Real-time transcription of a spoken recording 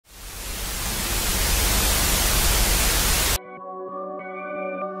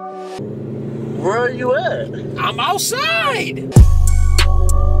Where are you at? I'm outside.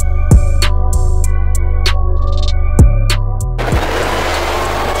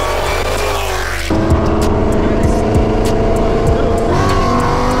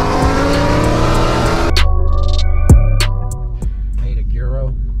 Made a gyro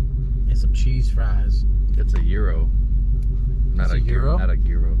and some cheese fries. It's a euro. Not a gyro. Not a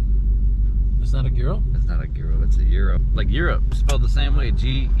gyro. It's not a gyro? It's not a gyro, it's a euro. Like Europe, spelled the same way,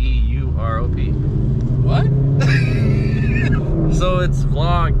 G-E-U-R-O-P. What? So it's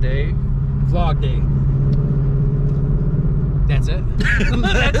vlog day. Vlog day. That's it?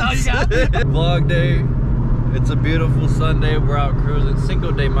 That's all you got? Vlog day. It's a beautiful Sunday. We're out cruising.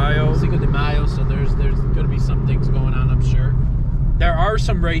 Cinco de Mayo. Cinco de Mayo, so there's going to be some things going on, I'm sure. There are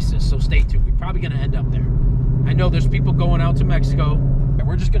some races, so stay tuned. We're probably going to end up there. I know there's people going out to Mexico, and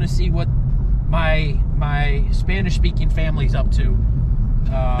we're just going to see what my Spanish-speaking family's up to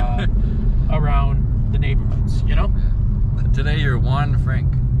around the neighborhoods, you know? Today you're Juan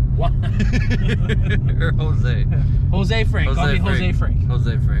Frank. Juan. Or Jose. Jose Frank. Call me Jose Frank.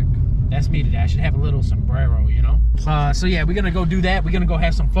 Jose Frank. That's me today. I should have a little sombrero, you know? So yeah, we're going to go do that. We're going to go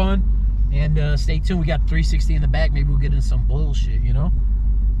have some fun. And stay tuned. We got 360 in the back. Maybe we'll get into some bullshit, you know?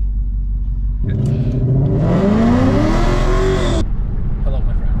 Hello,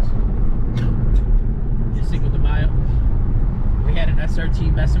 my friends. It's Cinco de Mayo. We had an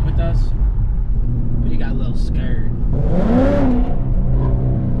SRT messing with us, but he got a little scared.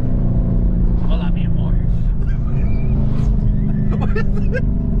 Hola, mi amor.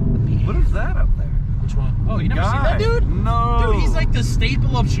 What is that up there? Which one? Oh, you never seen that dude? No. Dude, he's like the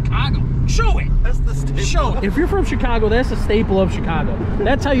staple of Chicago. Show it. That's the staple. Show it. If you're from Chicago, that's the staple of Chicago.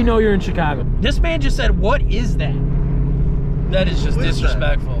 That's how you know you're in Chicago. This man just said, what is that? That is just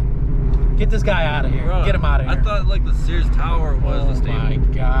disrespectful. Get this guy out of here. Bruh, Get him out of here. I thought like the Sears Tower was the staple. Oh my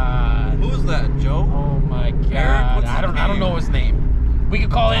God. Who is that, Joe? Oh my God. Eric? I don't know his name. We could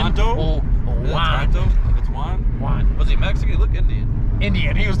call him Tonto? Juan. Tonto? It's Juan? Juan. Was he Mexican? Look Indian.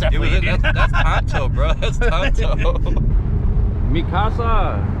 Indian. He was definitely Indian. That's Tonto, bro. That's Tonto. Mi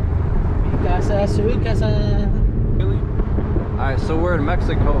casa. Mi casa, su casa. Really? Alright, so we're in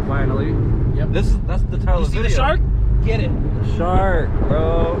Mexico finally. Yep. That's the title You of the see video. the shark? Get it. The shark,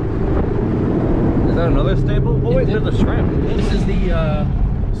 bro. Is that another staple? Oh wait, there's a shrimp. This is the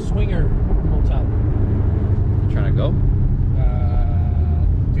Swinger Motel. You trying to go?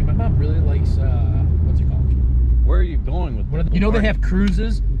 Dude, my mom really likes, what's it called? Where are you going with You know they have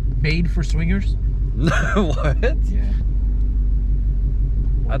cruises made for swingers? What? Yeah.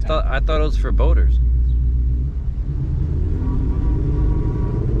 I thought it was for boaters.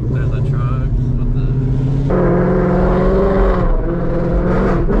 There's the trucks with the...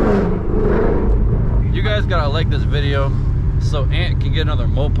 You guys gotta like this video so Ant can get another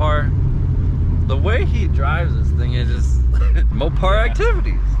Mopar. The way he drives this thing is just Mopar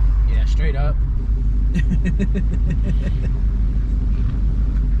activities. Yeah, straight up.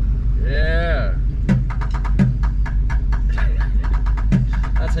 Yeah.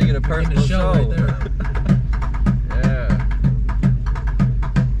 That's how you get a personal show. Right there. Yeah.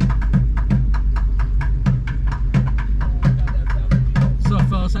 What's up,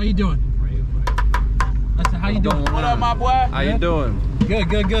 fellas? How you doing? How you doing? What up, my boy? How you doing? Good,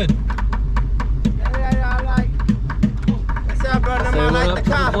 good, good. What's up, bro? Say I what like up the to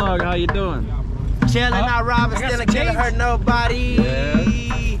the car. vlog. How you doing? Chilling, not robbing, I got stealing, some killing, change. hurt nobody. Yeah.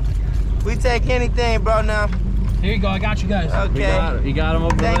 We take anything, bro, now. Here you go. I got you guys. Okay. You got him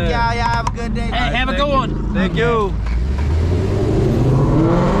over Thank there. y'all. Y'all have a good day. Hey, have a good one. Thank you.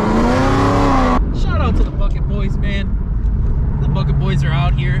 Shout out to the Bucket Boys, man. The Bucket Boys are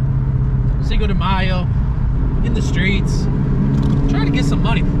out here. Cinco de Mayo. In the streets. Trying to get some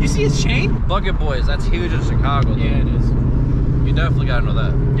money. You see his chain? Bucket Boys, that's huge in Chicago. Though. Yeah, it is. You definitely gotta know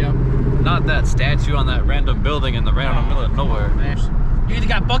that. Yep. Not that statue on that random building in the random middle of nowhere. You either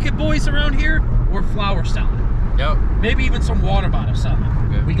got Bucket Boys around here or flour selling. Yep. Maybe even some water bottle selling.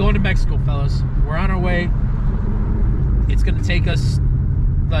 Okay. We going to Mexico, fellas. We're on our way. It's gonna take us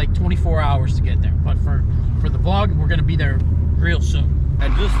like 24 hours to get there. But for the vlog, we're gonna be there real soon.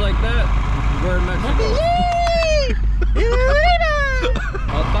 And just like that, we're in Mexico.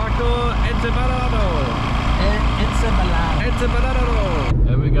 El taco encebollado. Encebollado.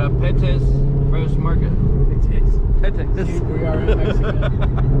 And we got Petes Fresh Market. Petes. We are in Mexico.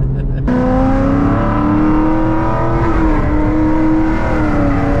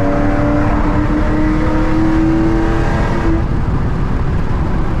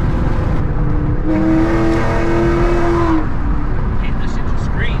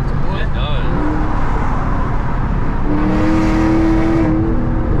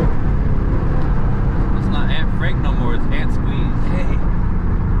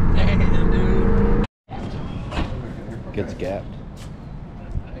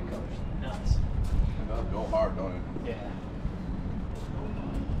 go hard, don't it? Yeah.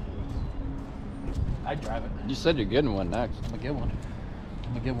 I'd drive it. You said you're getting one next. I'm gonna get one.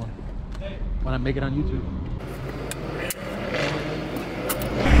 I'm gonna get one. When I make it on YouTube.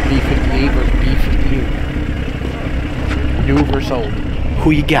 B58 versus B58. New versus old.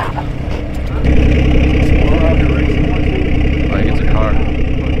 Who you got? Like it's a car.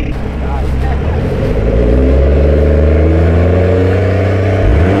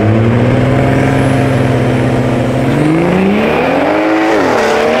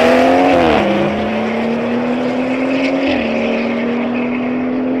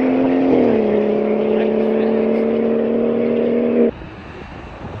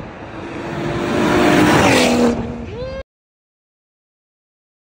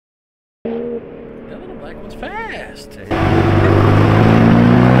 That little black one's fast.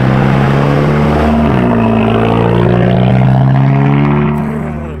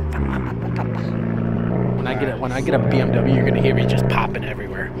 When I get a BMW, you're gonna hear me just popping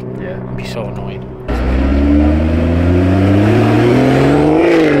everywhere. Yeah. It'd be so annoying.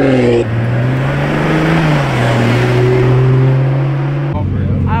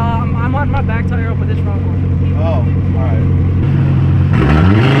 I'm on my back tire up with this front one. Oh, alright.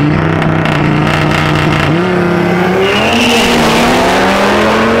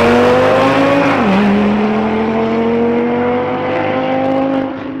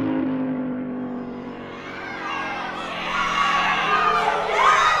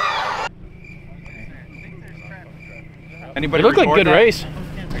 Anybody It looked like a record good that? race.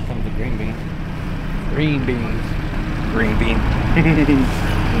 Here comes the green bean. Green beans. Green bean.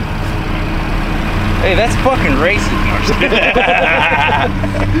 Hey, that's fucking racist.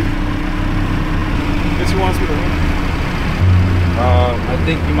 Guess who wants me to win? I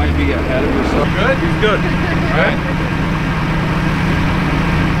think you might be ahead of yourself. Good? He's good. All right.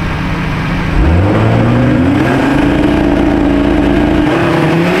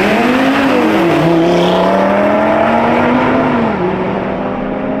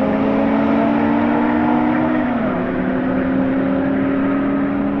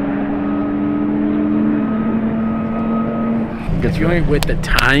 If you ain't with the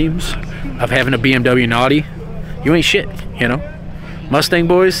times of having a BMW Naughty, you ain't shit, you know? Mustang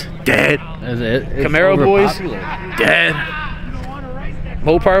boys, dead. It's Camaro boys, overpopular. dead.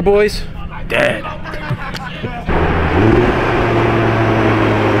 Mopar boys, dead.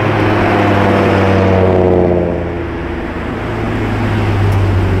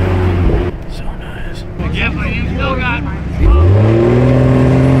 So nice. Yeah, but you still got.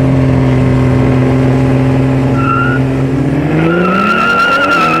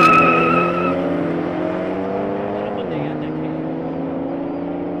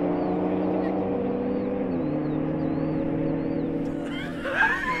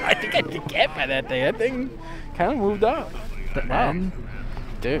 I think I could get by that thing. That thing kind of moved up. Wow.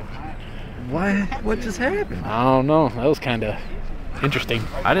 Dude. What just happened? I don't know. That was kind of interesting.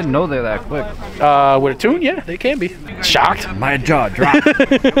 I didn't know they're that quick. With a tune, yeah, they can be. Shocked. My jaw dropped.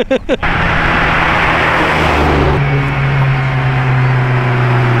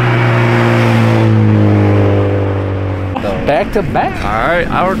 Back to back. All right,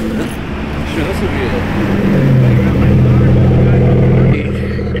 sure, this will be it.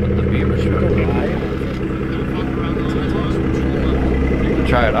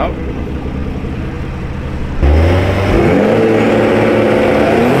 Try it out.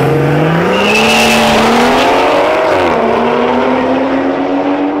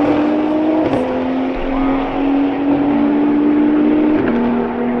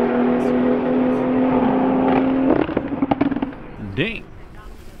 Dang.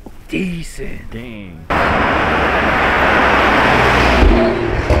 Decent. Dang.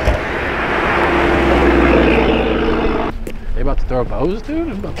 They about to throw bows, dude?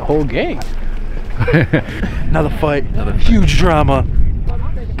 It's about the whole gang. Another fight. Huge drama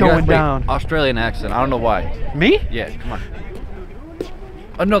going down. Australian accent. I don't know why. Me? Yeah, come on.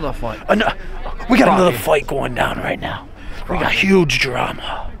 Another fight. We got another fight going down right now. We got huge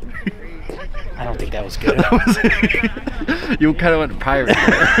drama. I don't think that was good. You kind of went pirate.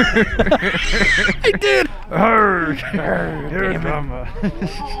 I did.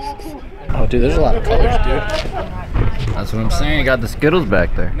 Oh, dude, there's a lot of colors, dude. That's what I'm saying. You got the Skittles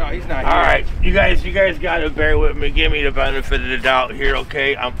back there. No, he's not. All right, you guys gotta bear with me. Give me the benefit of the doubt here,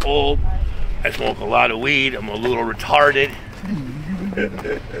 okay? I'm old. I smoke a lot of weed. I'm a little retarded.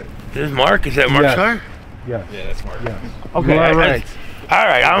 This is Mark. Is that Mark's car? Yeah, that's Mark. Yeah. Okay. All right. All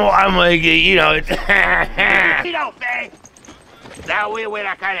right. I'm like, you know, it's. You know, man. That way, where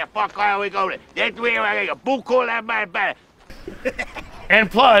I kind of fuck all we go to. That way, I got a book call at my back. And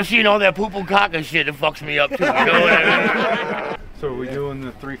plus, you know, that poo-poo caca shit that fucks me up too. You know what I mean? So are we doing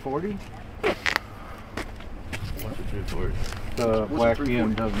the 340? What's the 340? The black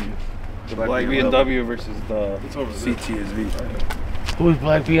BMW. The black BMW versus the CTSV. Whose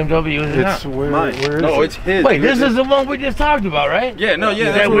black BMW is it? It's Mine. Where is it? It's his. Wait, this is the one we just talked about, right? Yeah, no, yeah,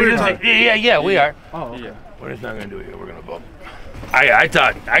 Yeah, that's what we we're just, talking. yeah, we are. Oh, yeah. We're just not gonna do it here. We're gonna bump. I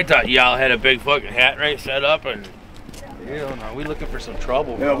thought y'all had a big fucking hat right set up, and Hell no, we looking for some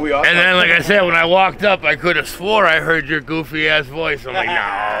trouble. Yeah, we are. and then like I said, when I walked up, I could have swore I heard your goofy ass voice. I'm like,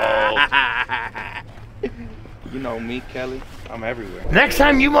 no. You know me, Kelly. I'm everywhere. Next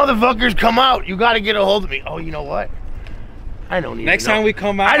time you motherfuckers come out, you gotta get a hold of me. Oh, you know what? I don't even Next know. time we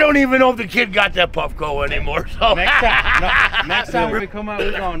come out. I don't even know if the kid got that Puffco anymore. So Next time we come out,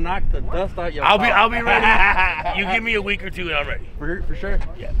 we're gonna knock the dust out your I'll be ready. You give me a week or two and I'm ready. For sure.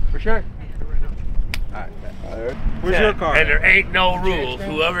 Yeah. For sure. Alright. Where's your car? And there ain't no rules.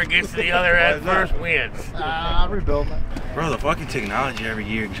 Whoever gets to the other end first wins. Rebuild. Bro, the fucking technology every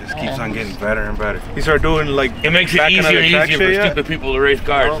year just keeps on getting better and better. You start doing like It makes it backing easier on and the track easier for shit, stupid people to race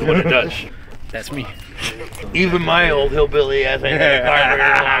cars is what it does. That's me. Even my old hillbilly ass ain't had a car for a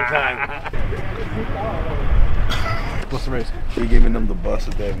long time. What's the race? We giving them the bus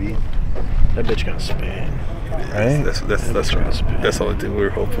at that V. That bitch gonna spin. Right? That's the only thing we were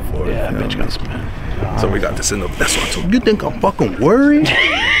hoping for. Yeah, that bitch gonna spin. So we got this in the. That's what I told you. You think I'm fucking worried?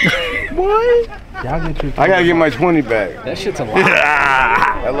 What? I gotta get my 20 back. That shit's a lot.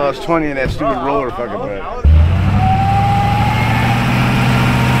 I lost 20 in that stupid roller fucking bag.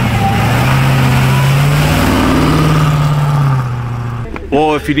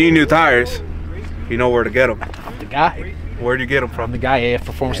 Well, if you need new tires, you know where to get them. The guy. Where do you get them from? The guy,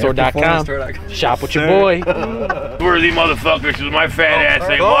 AFperformance.com. Shop with your boy. Worthy motherfuckers, because my fat ass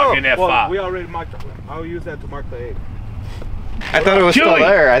ain't walking that far. We already marked. I'll use that to mark the 8. I thought it was still Chewy.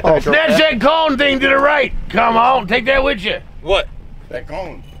 there. I thought Snatch that cone thing to the right. Come on, take that with you. What? that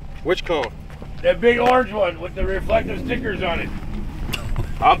cone. Which cone? That big orange one with the reflective stickers on it.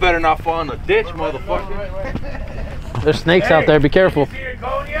 I better not fall in the ditch, motherfucker. There's snakes out there. Be careful. You see your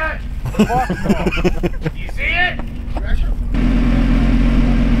cone yet? You see it?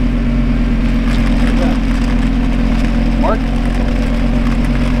 Mark?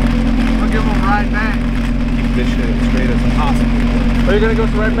 I'll give him right back. Keep this shit as straight as possible. Are you gonna go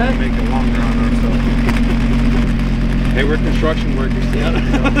to right back? Make it longer on ourselves. Hey, we're construction workers. Yeah.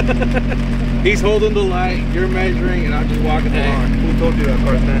 He's holding the light, you're measuring, and I'm just walking along. Who told you that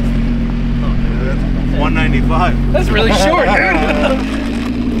car's nasty? Oh, that's 195. That's really short,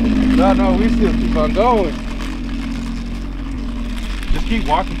 dude. No, we still keep on going. Just keep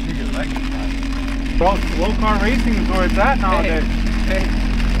walking through your legs. Bro, slow car racing is where it's at nowadays. Hey.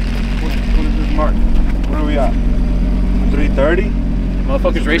 What is this mark? Where are we at? 330?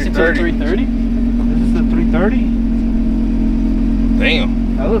 Motherfuckers racing to 330? This is the 330? Damn.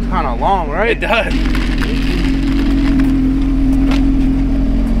 That looks kind of long, right? It does.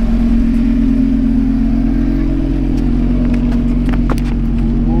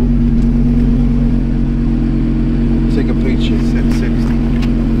 Take a picture. 660.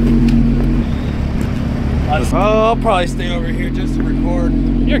 I'll probably stay over here just to record.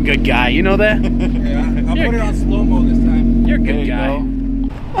 You're a good guy, you know that? Yeah, I'll put it on slow-mo this time. You're a good guy.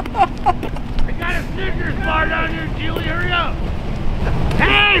 I got a Snickers bar down here, Julie. Hurry up.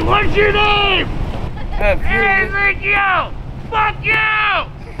 Hey, what's your name? Hey, thank you. Fuck you.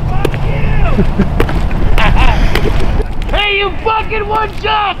 Fuck you. Hey, you fucking one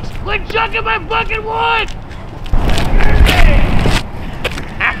chucks. Quit chucking my fucking wood.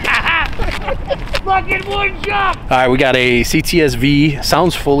 Fucking wood chuck. All right, we got a CTSV.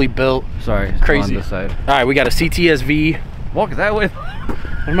 Sounds fully built. Sorry, Crazy. on this side. All right, we got a CTSV. Walk that way.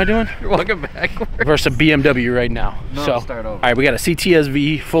 What am I doing? You're walking backwards. Versus a BMW right now. No, so, start over. all right, we got a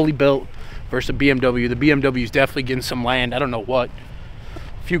CTSV fully built versus a BMW. The BMW is definitely getting some land. I don't know what.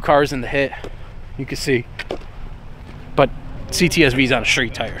 A few cars in the hit, you can see. But CTSV's on a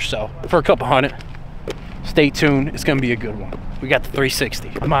street tire, so for a couple hundred, stay tuned. It's gonna be a good one. We got the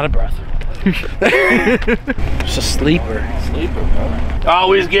 360. I'm out of breath. It's a sleeper. Sleeper, bro.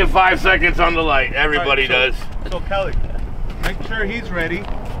 Always give 5 seconds on the light. Everybody does. So Kelly, make sure he's ready,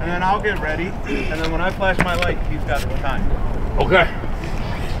 and then I'll get ready, and then when I flash my light, he's got the time. Okay.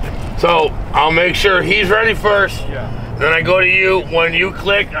 So I'll make sure he's ready first. Yeah. Then I go to you. When you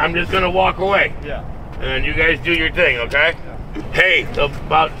click, I'm just gonna walk away. Yeah. And then you guys do your thing, okay? Hey,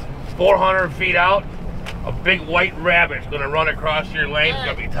 about 400 feet out, a big white rabbit's gonna run across your lane. It's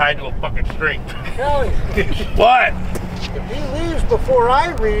gonna be tied to a fucking string. Kelly, What? If he leaves before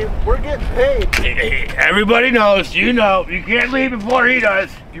I leave, we're getting paid. Everybody knows, you know, you can't leave before he does.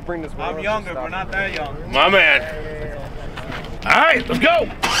 If you bring this I'm younger, but not that young. My man. All right, let's go.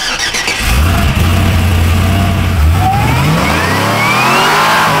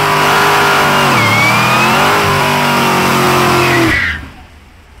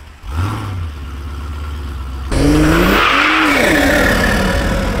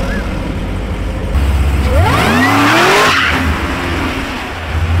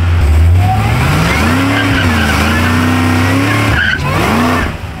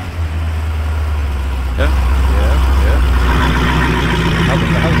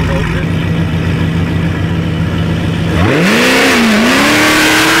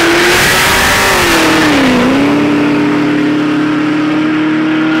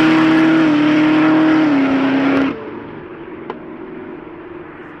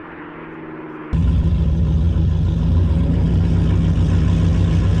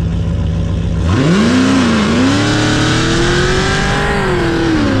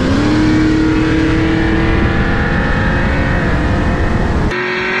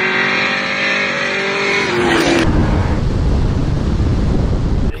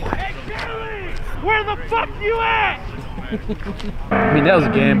 I mean, that was a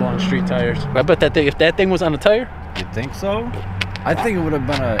gamble on street tires. I bet that thing, if that thing was on a tire. You think so? I think it would have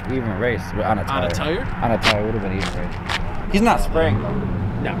been an even race on a tire. On a tire? On a tire, it would have been an even race. He's not spraying though.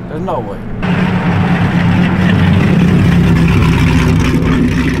 No. There's no way.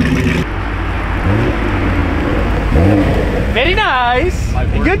 Very nice.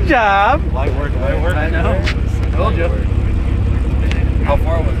 Good job. Light work, light work. I know. Told you. How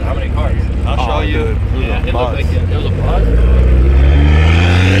far was it? How many cars? I'll show you. Yeah, it looked like it was a bus.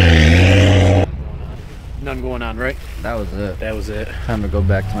 Nothing going on, right? That was it. That was it. Time to go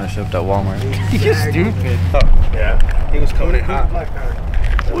back to my shift at Walmart. You're stupid. Yeah. He was coming in hot.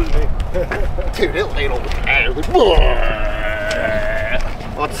 Dude, it laid over the air.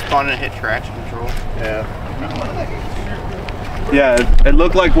 Well, it spun and hit traction control. Yeah. Yeah, it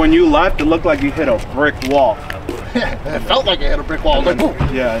looked like when you left, it looked like you hit a brick wall. It felt like it hit a brick wall. I was like, whoa.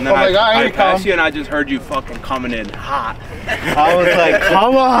 Yeah, and then I'm like, all right, I here it passed comes. you and I just heard you fucking coming in hot. I was like,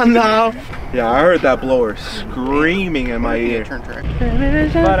 come on now. Yeah, I heard that blower screaming in my ear. Turn track.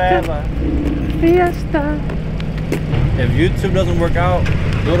 Whatever. If YouTube doesn't work out,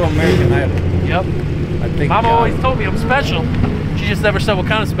 go to American Idol. Yep. I think Mama always told me I'm special. She just never said what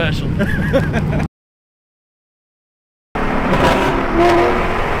kind of special.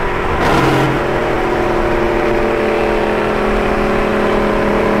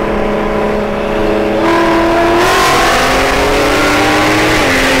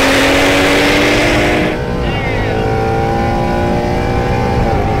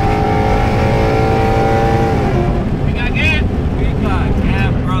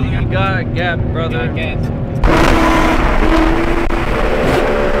 Gap, brother.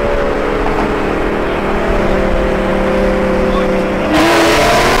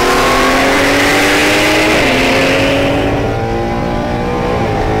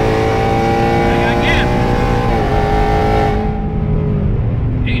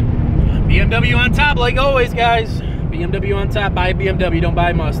 BMW on top, like always, guys. BMW on top. Buy a BMW, don't buy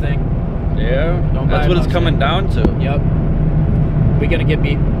a Mustang. Yeah, Don't buy that's a what it's Mustang. coming down to. Yep. We're gonna get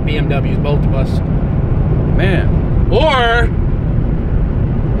BMWs, both of us. Man. Or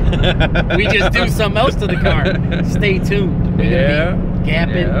we just do something else to the car. Stay tuned. We're gonna be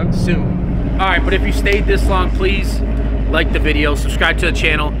gapping soon. All right, but if you stayed this long, please like the video, subscribe to the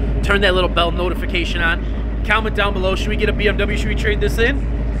channel, turn that little bell notification on. Comment down below, should we get a BMW? Should we trade this in?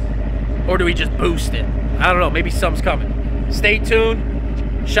 Or do we just boost it? I don't know, maybe something's coming. Stay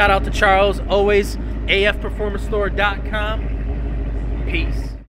tuned. Shout out to Charles, always, afperformancestore.com. Peace.